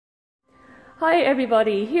Hi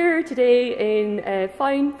everybody, here today in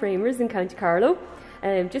Fine Framers in County Carlow,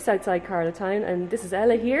 just outside Carlow town, and this is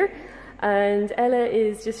Ella here, and Ella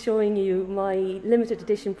is just showing you my limited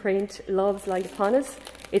edition print Love's Light Upon Us.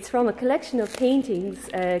 It's from a collection of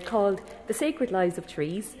paintings called The Sacred Lives of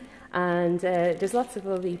Trees, and there's lots of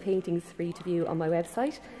lovely paintings for you to view on my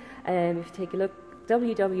website. If you take a look,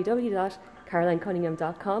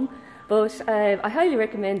 www.carolinecunningham.com. But I highly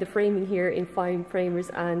recommend the framing here in Fine Framers,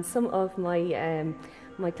 and some of my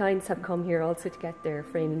my clients have come here also to get their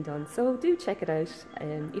framing done. So do check it out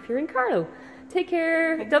if you're in Carlow. Take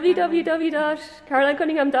care.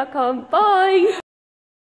 www.carolinecunningham.com. Bye.